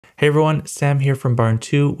Hey everyone, Sam here from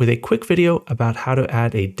Barn2 with a quick video about how to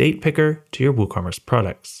add a date picker to your WooCommerce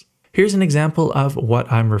products. Here's an example of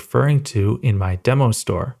what I'm referring to in my demo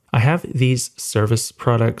store. I have these service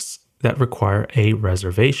products that require a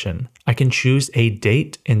reservation. I can choose a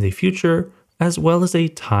date in the future as well as a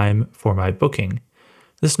time for my booking.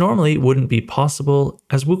 This normally wouldn't be possible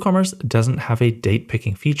as WooCommerce doesn't have a date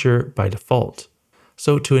picking feature by default.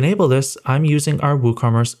 So to enable this, I'm using our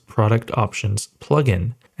WooCommerce Product Options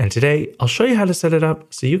plugin. And today I'll show you how to set it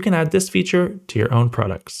up so you can add this feature to your own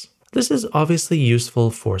products. This is obviously useful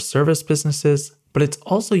for service businesses, but it's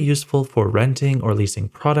also useful for renting or leasing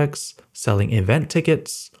products, selling event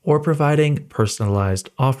tickets, or providing personalized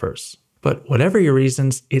offers. But whatever your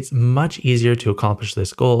reasons, it's much easier to accomplish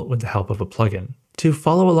this goal with the help of a plugin. To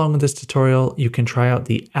follow along with this tutorial, you can try out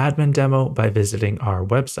the admin demo by visiting our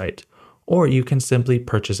website, or you can simply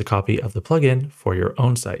purchase a copy of the plugin for your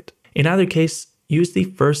own site. In either case, use the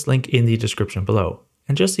first link in the description below.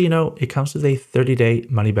 And just so you know, it comes with a 30-day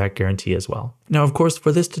money-back guarantee as well. Now, of course,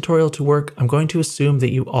 for this tutorial to work, I'm going to assume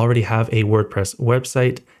that you already have a WordPress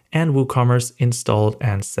website and WooCommerce installed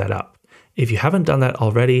and set up. If you haven't done that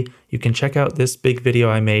already, you can check out this big video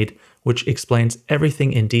I made, which explains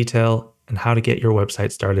everything in detail and how to get your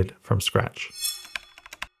website started from scratch.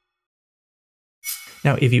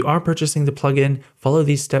 Now, if you are purchasing the plugin, follow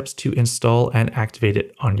these steps to install and activate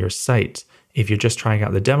it on your site. If you're just trying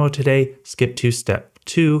out the demo today, skip to step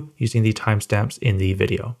 2 using the timestamps in the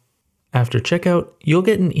video. After checkout, you'll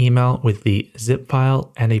get an email with the zip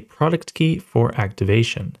file and a product key for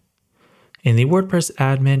activation. In the WordPress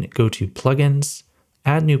admin, go to Plugins,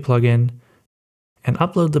 Add New Plugin, and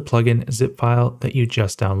upload the plugin zip file that you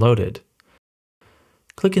just downloaded.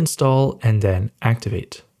 Click Install and then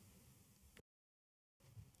Activate.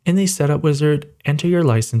 In the Setup Wizard, enter your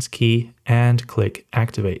license key and click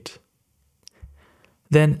Activate.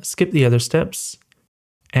 Then skip the other steps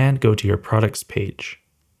and go to your products page.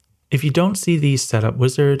 If you don't see the Setup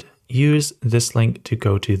Wizard, use this link to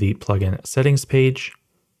go to the plugin settings page.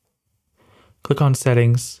 Click on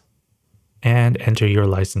Settings and enter your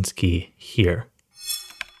license key here.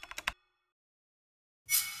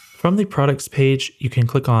 From the products page, you can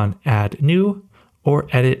click on Add New or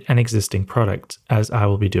edit an existing product, as I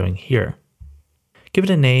will be doing here. Give it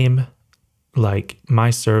a name like My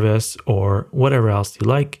Service or whatever else you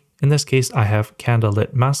like. In this case, I have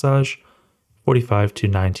Candlelit Massage, 45 to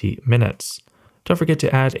 90 minutes. Don't forget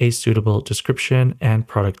to add a suitable description and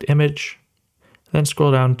product image. Then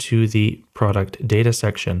scroll down to the product data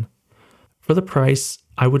section. For the price,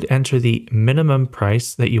 I would enter the minimum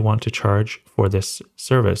price that you want to charge for this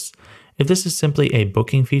service. If this is simply a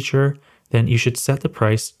booking feature, then you should set the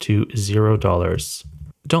price to $0.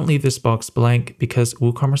 Don't leave this box blank because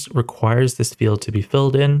WooCommerce requires this field to be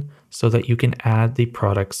filled in so that you can add the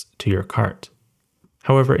products to your cart.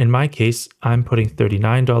 However, in my case, I'm putting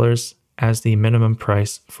 $39 as the minimum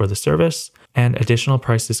price for the service, and additional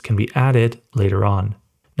prices can be added later on.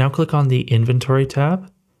 Now click on the Inventory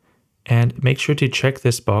tab and make sure to check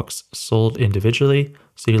this box Sold Individually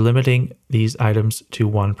so you're limiting these items to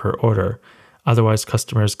one per order. Otherwise,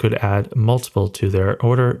 customers could add multiple to their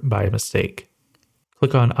order by mistake.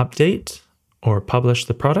 Click on Update or Publish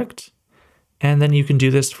the product, and then you can do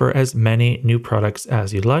this for as many new products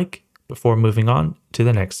as you'd like before moving on to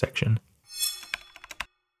the next section.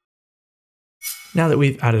 Now that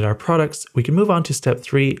we've added our products, we can move on to step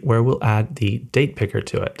 3 where we'll add the date picker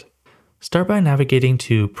to it. Start by navigating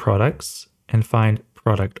to Products and find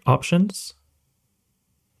Product Options.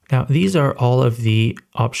 Now, these are all of the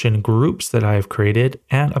option groups that I have created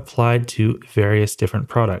and applied to various different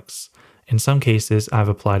products. In some cases, I've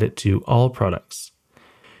applied it to all products.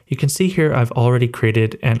 You can see here I've already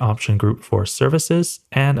created an option group for services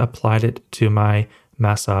and applied it to my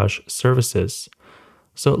massage services.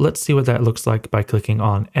 So let's see what that looks like by clicking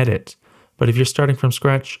on Edit. But if you're starting from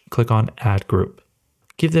scratch, click on Add Group.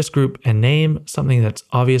 Give this group a name, something that's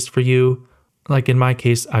obvious for you. Like in my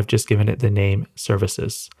case, I've just given it the name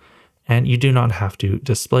Services. And you do not have to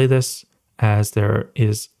display this as there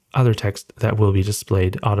is other text that will be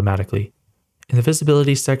displayed automatically. In the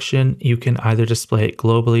visibility section, you can either display it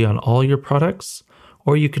globally on all your products,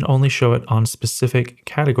 or you can only show it on specific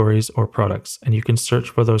categories or products, and you can search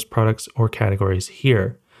for those products or categories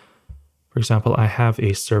here. For example, I have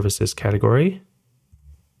a services category,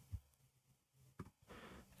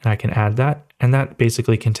 and I can add that, and that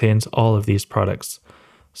basically contains all of these products.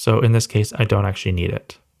 So in this case, I don't actually need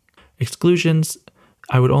it. Exclusions,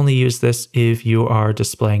 I would only use this if you are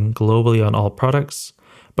displaying globally on all products,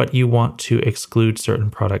 but you want to exclude certain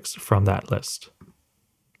products from that list.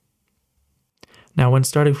 Now, when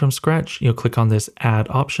starting from scratch, you'll click on this Add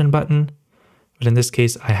Option button. But in this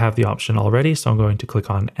case, I have the option already, so I'm going to click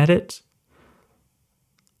on Edit.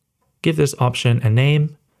 Give this option a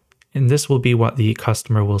name, and this will be what the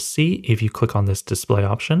customer will see if you click on this display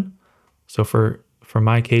option. So for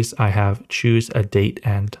my case, I have choose a date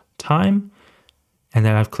and time, and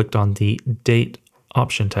then I've clicked on the date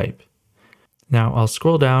option type. Now I'll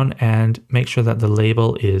scroll down and make sure that the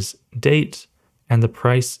label is date and the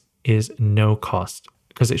price is no cost,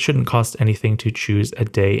 because it shouldn't cost anything to choose a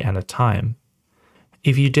day and a time.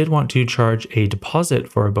 If you did want to charge a deposit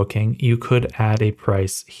for a booking, you could add a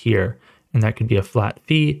price here, and that could be a flat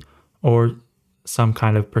fee or some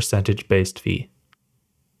kind of percentage-based fee.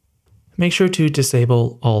 Make sure to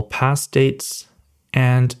disable all past dates,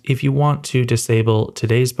 and if you want to disable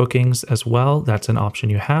today's bookings as well, that's an option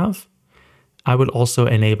you have. I would also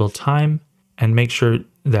enable time and make sure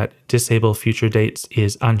that disable future dates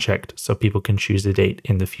is unchecked so people can choose a date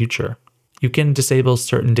in the future. You can disable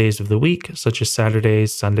certain days of the week, such as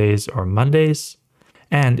Saturdays, Sundays, or Mondays.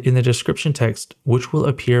 And in the description text, which will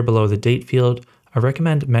appear below the date field, I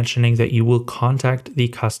recommend mentioning that you will contact the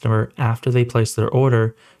customer after they place their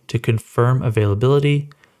order to confirm availability,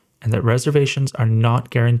 and that reservations are not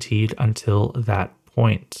guaranteed until that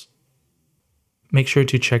point. Make sure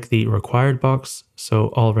to check the required box so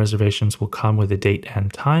all reservations will come with a date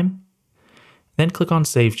and time. Then click on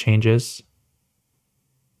Save Changes.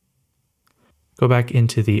 Go back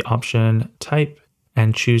into the option type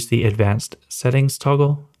and choose the Advanced Settings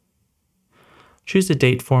toggle. Choose a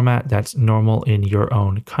date format that's normal in your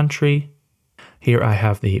own country. Here I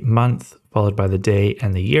have the month followed by the day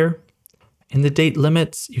and the year. In the date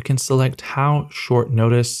limits, you can select how short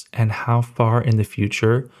notice and how far in the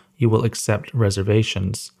future you will accept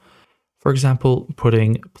reservations. For example,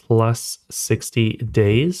 putting plus 60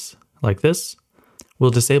 days like this will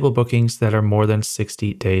disable bookings that are more than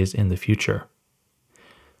 60 days in the future.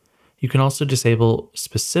 You can also disable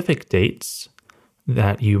specific dates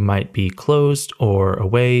that you might be closed or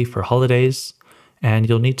away for holidays, and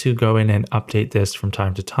you'll need to go in and update this from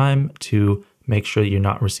time to time to make sure you're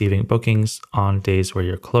not receiving bookings on days where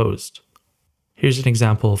you're closed. Here's an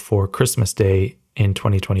example for Christmas Day in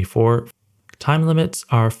 2024. Time limits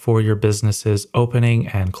are for your business's opening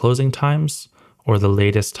and closing times, or the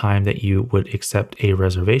latest time that you would accept a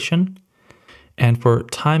reservation. And for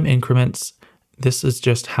time increments, this is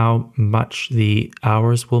just how much the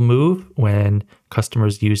hours will move when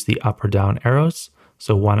customers use the up or down arrows.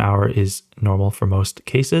 So 1 hour is normal for most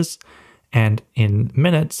cases. And in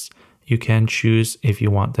minutes, you can choose if you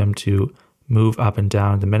want them to move up and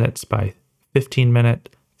down the minutes by 15-minute,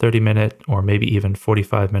 30-minute, or maybe even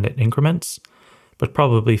 45-minute increments, but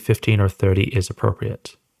probably 15 or 30 is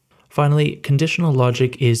appropriate. Finally, conditional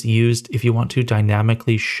logic is used if you want to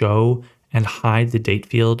dynamically show and hide the date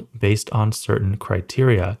field based on certain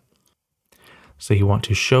criteria. So you want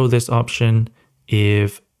to show this option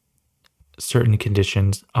if certain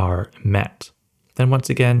conditions are met. Then once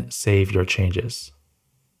again, save your changes.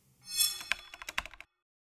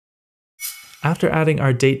 After adding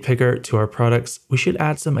our date picker to our products, we should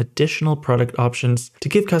add some additional product options to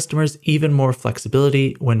give customers even more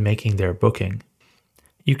flexibility when making their booking.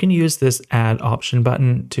 You can use this Add Option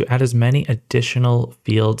button to add as many additional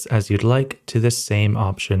fields as you'd like to this same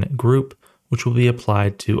option group, which will be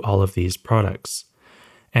applied to all of these products.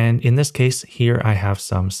 And in this case, here I have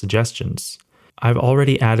some suggestions. I've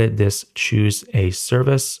already added this Choose a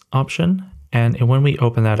Service option, and when we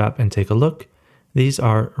open that up and take a look, these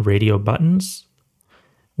are radio buttons,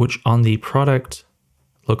 which on the product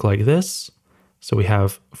look like this. So we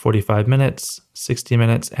have 45 minutes, 60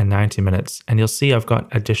 minutes, and 90 minutes. And you'll see I've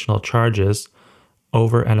got additional charges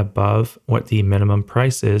over and above what the minimum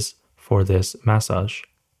price is for this massage.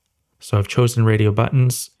 So I've chosen radio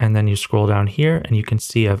buttons, and then you scroll down here and you can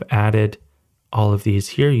see I've added all of these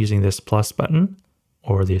here using this plus button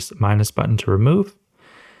or this minus button to remove.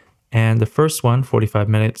 And the first one, 45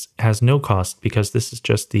 minutes, has no cost because this is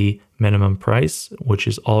just the minimum price, which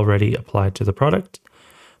is already applied to the product.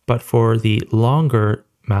 But for the longer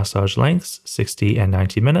massage lengths, 60 and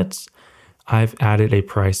 90 minutes, I've added a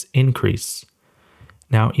price increase.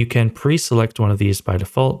 Now you can pre-select one of these by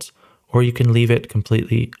default, or you can leave it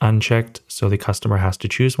completely unchecked so the customer has to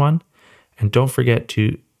choose one. And don't forget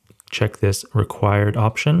to check this required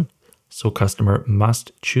option, so customer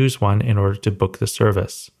must choose one in order to book the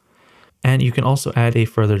service. And you can also add a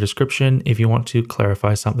further description if you want to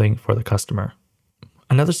clarify something for the customer.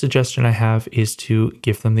 Another suggestion I have is to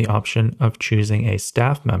give them the option of choosing a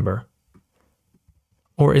staff member.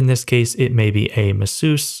 Or in this case, it may be a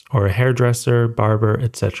masseuse or a hairdresser, barber,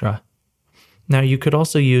 etc. Now you could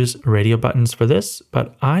also use radio buttons for this,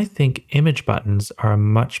 but I think image buttons are a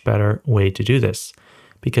much better way to do this,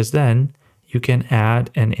 because then you can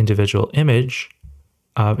add an individual image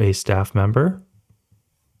of a staff member,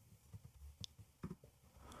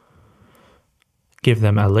 give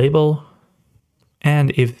them a label,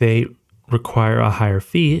 and if they require a higher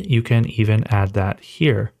fee, you can even add that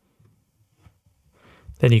here.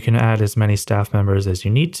 Then you can add as many staff members as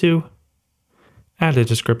you need to, add a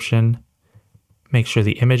description, make sure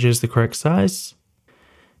the image is the correct size,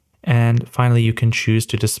 and finally you can choose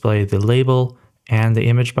to display the label and the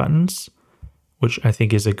image buttons, which I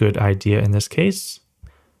think is a good idea in this case.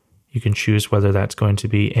 You can choose whether that's going to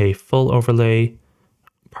be a full overlay,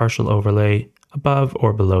 partial overlay, above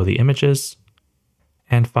or below the images.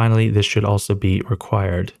 And finally, this should also be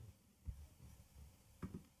required.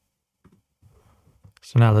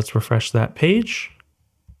 So now let's refresh that page.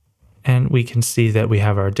 And we can see that we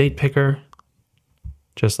have our date picker,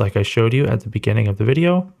 just like I showed you at the beginning of the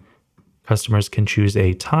video. Customers can choose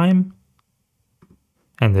a time,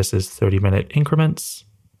 and this is 30-minute increments.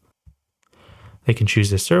 They can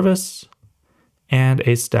choose a service and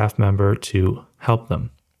a staff member to help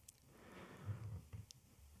them.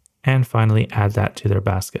 And finally, add that to their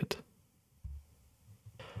basket.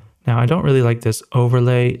 Now, I don't really like this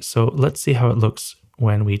overlay, so let's see how it looks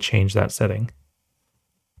when we change that setting.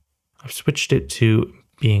 I've switched it to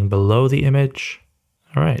being below the image.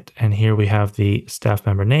 All right, and here we have the staff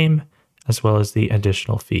member name as well as the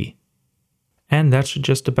additional fee. And that should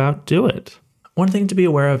just about do it. One thing to be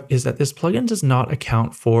aware of is that this plugin does not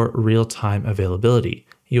account for real-time availability.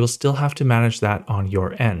 You will still have to manage that on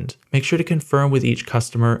your end. Make sure to confirm with each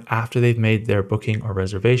customer after they've made their booking or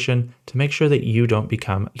reservation to make sure that you don't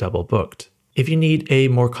become double booked. If you need a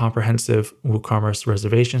more comprehensive WooCommerce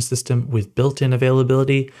reservation system with built-in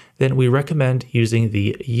availability, then we recommend using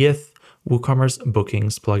the Yith WooCommerce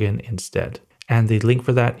Bookings plugin instead. And the link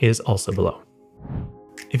for that is also below.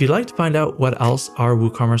 If you'd like to find out what else our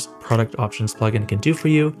WooCommerce Product Options plugin can do for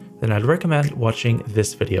you, then I'd recommend watching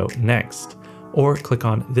this video next, or click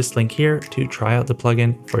on this link here to try out the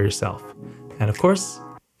plugin for yourself. And of course,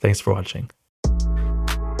 thanks for watching.